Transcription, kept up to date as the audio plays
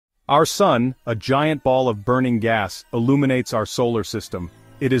Our sun, a giant ball of burning gas, illuminates our solar system.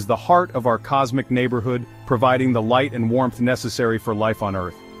 It is the heart of our cosmic neighborhood, providing the light and warmth necessary for life on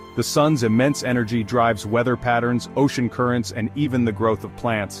Earth. The sun's immense energy drives weather patterns, ocean currents, and even the growth of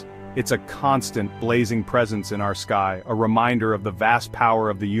plants. It's a constant, blazing presence in our sky, a reminder of the vast power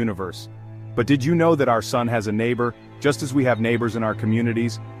of the universe. But did you know that our sun has a neighbor? Just as we have neighbors in our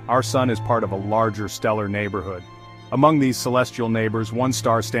communities, our sun is part of a larger stellar neighborhood. Among these celestial neighbors, one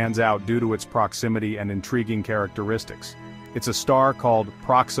star stands out due to its proximity and intriguing characteristics. It's a star called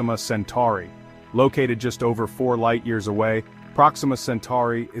Proxima Centauri. Located just over 4 light-years away, Proxima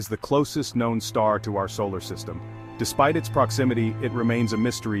Centauri is the closest known star to our solar system. Despite its proximity, it remains a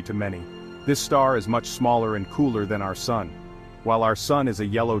mystery to many. This star is much smaller and cooler than our sun. While our sun is a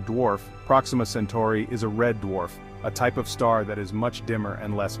yellow dwarf, Proxima Centauri is a red dwarf, a type of star that is much dimmer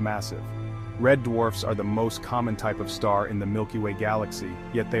and less massive. Red dwarfs are the most common type of star in the Milky Way galaxy,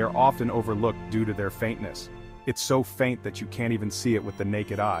 yet they are often overlooked due to their faintness. It's so faint that you can't even see it with the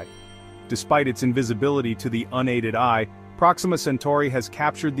naked eye. Despite its invisibility to the unaided eye, Proxima Centauri has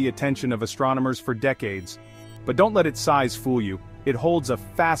captured the attention of astronomers for decades. But don't let its size fool you, it holds a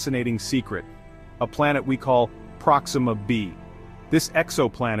fascinating secret. A planet we call Proxima B. This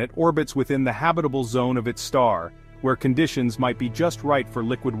exoplanet orbits within the habitable zone of its star, where conditions might be just right for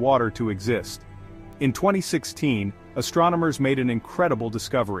liquid water to exist. In 2016, astronomers made an incredible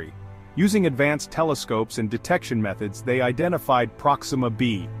discovery. Using advanced telescopes and detection methods, they identified Proxima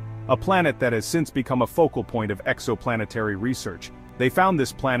B, a planet that has since become a focal point of exoplanetary research. They found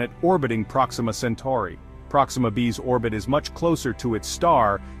this planet orbiting Proxima Centauri. Proxima B's orbit is much closer to its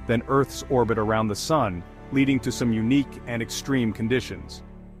star than Earth's orbit around the Sun, leading to some unique and extreme conditions.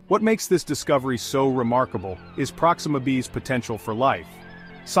 What makes this discovery so remarkable is Proxima B's potential for life.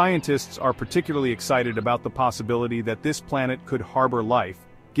 Scientists are particularly excited about the possibility that this planet could harbor life,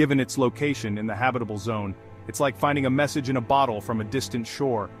 given its location in the habitable zone. It's like finding a message in a bottle from a distant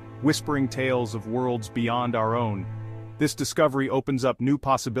shore, whispering tales of worlds beyond our own. This discovery opens up new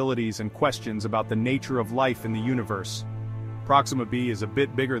possibilities and questions about the nature of life in the universe. Proxima B is a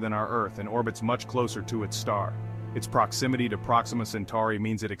bit bigger than our Earth and orbits much closer to its star. Its proximity to Proxima Centauri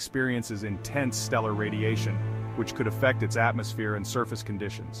means it experiences intense stellar radiation, which could affect its atmosphere and surface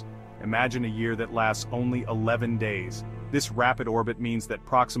conditions. Imagine a year that lasts only 11 days. This rapid orbit means that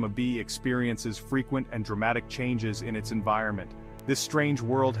Proxima B experiences frequent and dramatic changes in its environment. This strange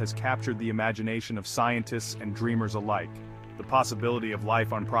world has captured the imagination of scientists and dreamers alike. The possibility of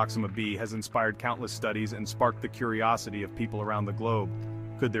life on Proxima B has inspired countless studies and sparked the curiosity of people around the globe.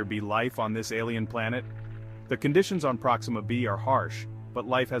 Could there be life on this alien planet? The conditions on Proxima B are harsh, but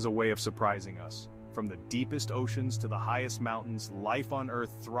life has a way of surprising us. From the deepest oceans to the highest mountains, life on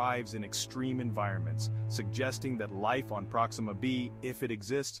Earth thrives in extreme environments, suggesting that life on Proxima B, if it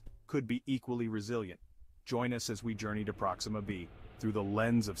exists, could be equally resilient. Join us as we journey to Proxima B. Through the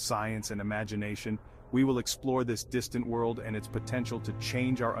lens of science and imagination, we will explore this distant world and its potential to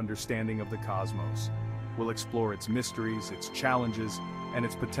change our understanding of the cosmos. We'll explore its mysteries, its challenges, and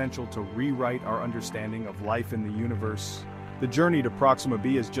its potential to rewrite our understanding of life in the universe. The journey to Proxima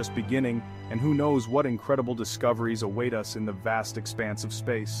B is just beginning, and who knows what incredible discoveries await us in the vast expanse of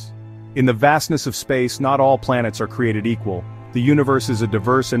space. In the vastness of space, not all planets are created equal. The universe is a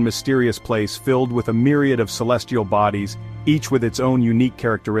diverse and mysterious place filled with a myriad of celestial bodies, each with its own unique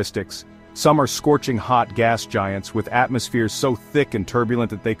characteristics. Some are scorching hot gas giants with atmospheres so thick and turbulent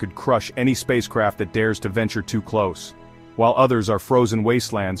that they could crush any spacecraft that dares to venture too close. While others are frozen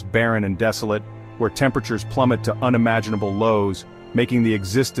wastelands, barren and desolate, where temperatures plummet to unimaginable lows, making the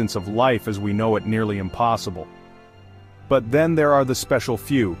existence of life as we know it nearly impossible. But then there are the special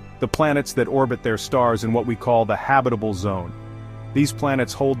few, the planets that orbit their stars in what we call the habitable zone. These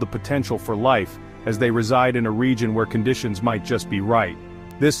planets hold the potential for life, as they reside in a region where conditions might just be right.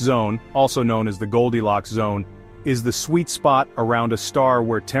 This zone, also known as the Goldilocks zone, is the sweet spot around a star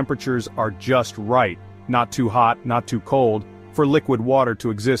where temperatures are just right, not too hot, not too cold, for liquid water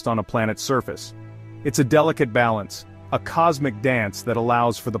to exist on a planet's surface. It's a delicate balance, a cosmic dance that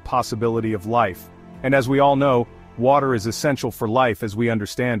allows for the possibility of life. And as we all know, water is essential for life as we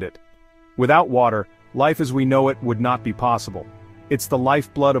understand it. Without water, life as we know it would not be possible. It's the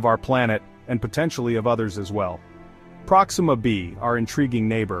lifeblood of our planet, and potentially of others as well. Proxima B, our intriguing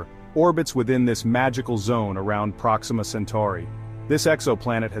neighbor, orbits within this magical zone around Proxima Centauri. This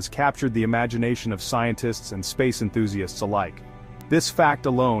exoplanet has captured the imagination of scientists and space enthusiasts alike. This fact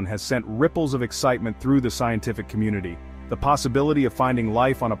alone has sent ripples of excitement through the scientific community. The possibility of finding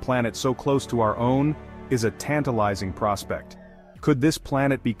life on a planet so close to our own is a tantalizing prospect. Could this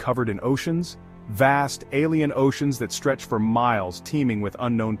planet be covered in oceans, Vast, alien oceans that stretch for miles, teeming with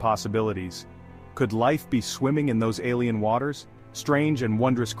unknown possibilities. Could life be swimming in those alien waters? Strange and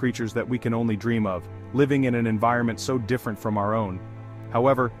wondrous creatures that we can only dream of, living in an environment so different from our own.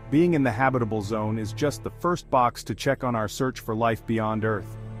 However, being in the habitable zone is just the first box to check on our search for life beyond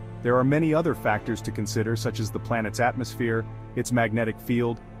Earth. There are many other factors to consider, such as the planet's atmosphere, its magnetic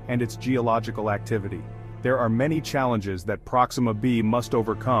field, and its geological activity. There are many challenges that Proxima B must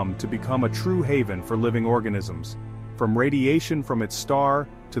overcome to become a true haven for living organisms. From radiation from its star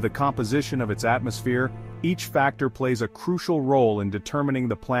to the composition of its atmosphere, each factor plays a crucial role in determining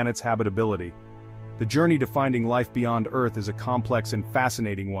the planet's habitability. The journey to finding life beyond Earth is a complex and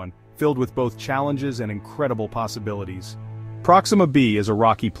fascinating one, filled with both challenges and incredible possibilities. Proxima B is a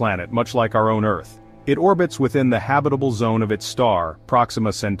rocky planet, much like our own Earth. It orbits within the habitable zone of its star,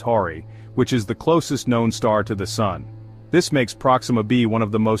 Proxima Centauri, which is the closest known star to the Sun. This makes Proxima B one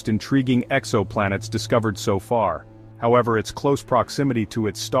of the most intriguing exoplanets discovered so far. However, its close proximity to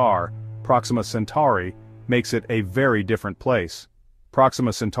its star, Proxima Centauri, makes it a very different place.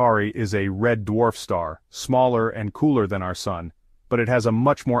 Proxima Centauri is a red dwarf star, smaller and cooler than our Sun, but it has a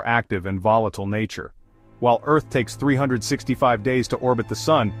much more active and volatile nature. While Earth takes 365 days to orbit the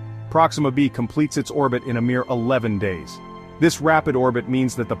Sun, Proxima B completes its orbit in a mere 11 days. This rapid orbit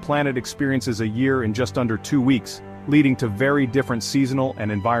means that the planet experiences a year in just under 2 weeks, leading to very different seasonal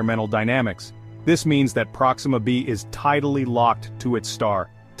and environmental dynamics. This means that Proxima B is tidally locked to its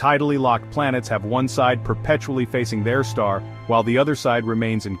star. Tidally locked planets have one side perpetually facing their star, while the other side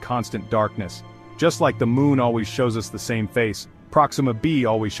remains in constant darkness. Just like the moon always shows us the same face, Proxima B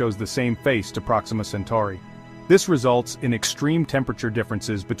always shows the same face to Proxima Centauri. This results in extreme temperature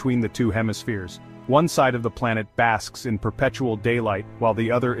differences between the two hemispheres. One side of the planet basks in perpetual daylight, while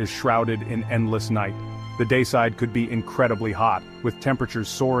the other is shrouded in endless night. The day side could be incredibly hot, with temperatures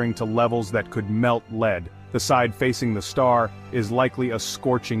soaring to levels that could melt lead. The side facing the star is likely a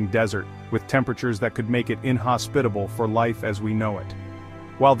scorching desert, with temperatures that could make it inhospitable for life as we know it.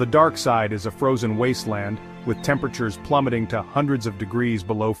 While the dark side is a frozen wasteland, with temperatures plummeting to hundreds of degrees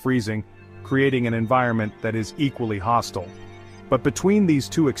below freezing, creating an environment that is equally hostile. But between these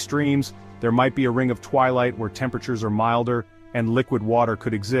two extremes, there might be a ring of twilight where temperatures are milder and liquid water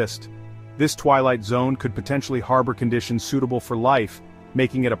could exist. This twilight zone could potentially harbor conditions suitable for life,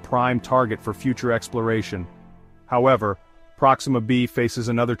 making it a prime target for future exploration. However, Proxima B faces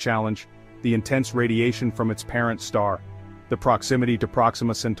another challenge: the intense radiation from its parent star. The proximity to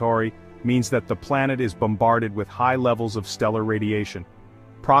Proxima Centauri means that the planet is bombarded with high levels of stellar radiation.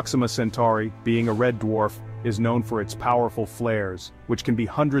 Proxima Centauri, being a red dwarf, is known for its powerful flares, which can be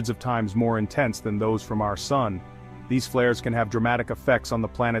hundreds of times more intense than those from our Sun. These flares can have dramatic effects on the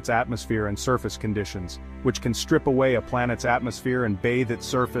planet's atmosphere and surface conditions, which can strip away a planet's atmosphere and bathe its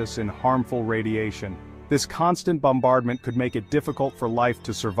surface in harmful radiation. This constant bombardment could make it difficult for life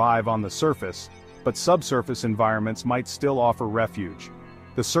to survive on the surface, but subsurface environments might still offer refuge.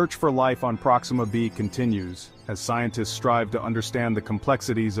 The search for life on Proxima B continues, as scientists strive to understand the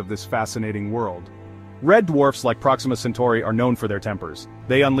complexities of this fascinating world. Red dwarfs like Proxima Centauri are known for their tempers.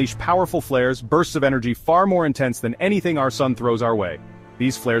 They unleash powerful flares, bursts of energy far more intense than anything our Sun throws our way.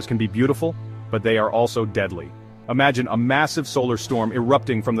 These flares can be beautiful, but they are also deadly. Imagine a massive solar storm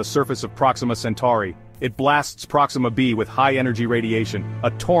erupting from the surface of Proxima Centauri. It blasts Proxima B with high-energy radiation,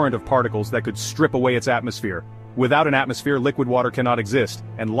 a torrent of particles that could strip away its atmosphere. Without an atmosphere, liquid water cannot exist,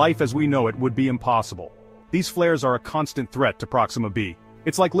 and life as we know it would be impossible. These flares are a constant threat to Proxima B.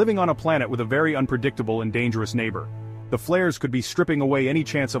 It's like living on a planet with a very unpredictable and dangerous neighbor. The flares could be stripping away any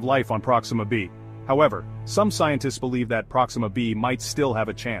chance of life on Proxima B. However, some scientists believe that Proxima B might still have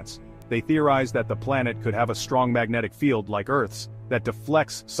a chance. They theorize that the planet could have a strong magnetic field like Earth's that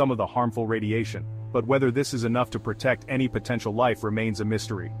deflects some of the harmful radiation, but whether this is enough to protect any potential life remains a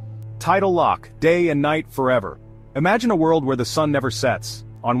mystery. Tidal lock, day and night forever. Imagine a world where the sun never sets.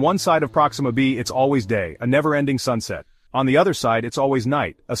 On one side of Proxima B, it's always day, a never-ending sunset. On the other side, it's always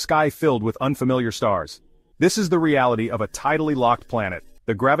night, a sky filled with unfamiliar stars. This is the reality of a tidally locked planet.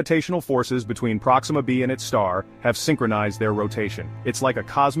 The gravitational forces between Proxima B and its star have synchronized their rotation. It's like a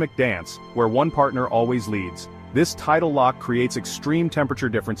cosmic dance, where one partner always leads. This tidal lock creates extreme temperature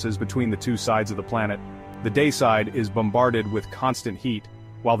differences between the two sides of the planet. The day side is bombarded with constant heat,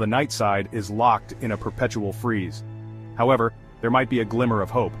 while the night side is locked in a perpetual freeze. However, there might be a glimmer of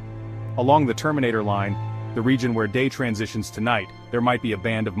hope. Along the Terminator line, the region where day transitions to night, there might be a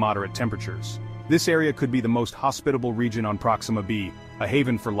band of moderate temperatures. This area could be the most hospitable region on Proxima B, a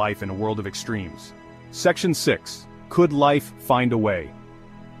haven for life in a world of extremes. Section 6. Could life find a way?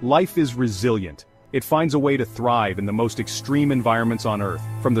 Life is resilient. It finds a way to thrive in the most extreme environments on Earth,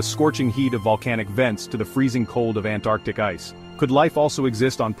 from the scorching heat of volcanic vents to the freezing cold of Antarctic ice. Could life also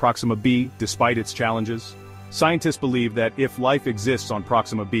exist on Proxima B, despite its challenges? Scientists believe that if life exists on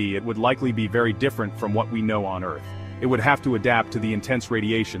Proxima B, it would likely be very different from what we know on Earth. It would have to adapt to the intense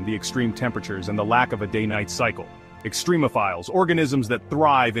radiation, the extreme temperatures, and the lack of a day-night cycle. Extremophiles, organisms that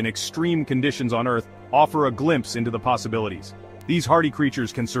thrive in extreme conditions on Earth, offer a glimpse into the possibilities. These hardy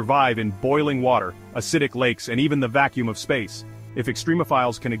creatures can survive in boiling water, acidic lakes, and even the vacuum of space. If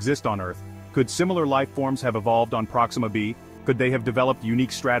extremophiles can exist on Earth, could similar life forms have evolved on Proxima B? Could they have developed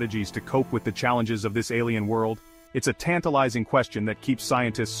unique strategies to cope with the challenges of this alien world? It's a tantalizing question that keeps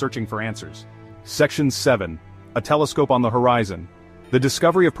scientists searching for answers. Section 7. A telescope on the horizon. The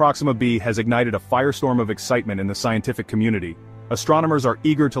discovery of Proxima B has ignited a firestorm of excitement in the scientific community. Astronomers are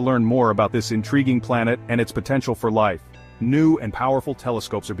eager to learn more about this intriguing planet and its potential for life. New and powerful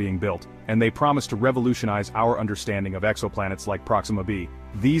telescopes are being built, and they promise to revolutionize our understanding of exoplanets like Proxima B.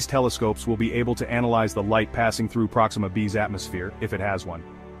 These telescopes will be able to analyze the light passing through Proxima B's atmosphere, if it has one.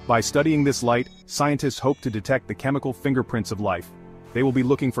 By studying this light, scientists hope to detect the chemical fingerprints of life. They will be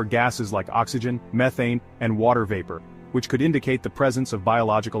looking for gases like oxygen, methane, and water vapor, which could indicate the presence of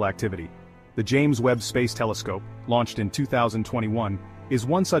biological activity. The James Webb Space Telescope, launched in 2021, is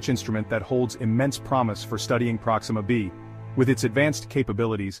one such instrument that holds immense promise for studying Proxima B. With its advanced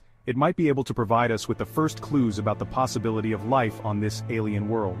capabilities, it might be able to provide us with the first clues about the possibility of life on this alien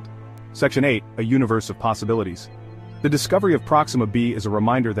world. Section 8. A universe of possibilities. The discovery of Proxima B is a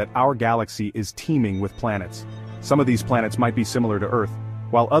reminder that our galaxy is teeming with planets. Some of these planets might be similar to Earth,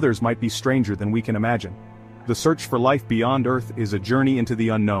 while others might be stranger than we can imagine. The search for life beyond Earth is a journey into the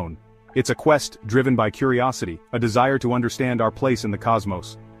unknown. It's a quest driven by curiosity, a desire to understand our place in the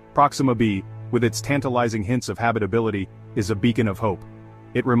cosmos. Proxima B, with its tantalizing hints of habitability, is a beacon of hope.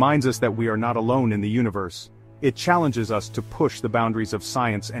 It reminds us that we are not alone in the universe. It challenges us to push the boundaries of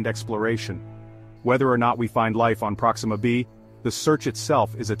science and exploration. Whether or not we find life on Proxima B, the search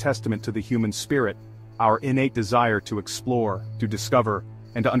itself is a testament to the human spirit, our innate desire to explore, to discover,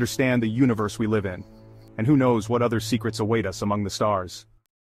 and to understand the universe we live in. And who knows what other secrets await us among the stars.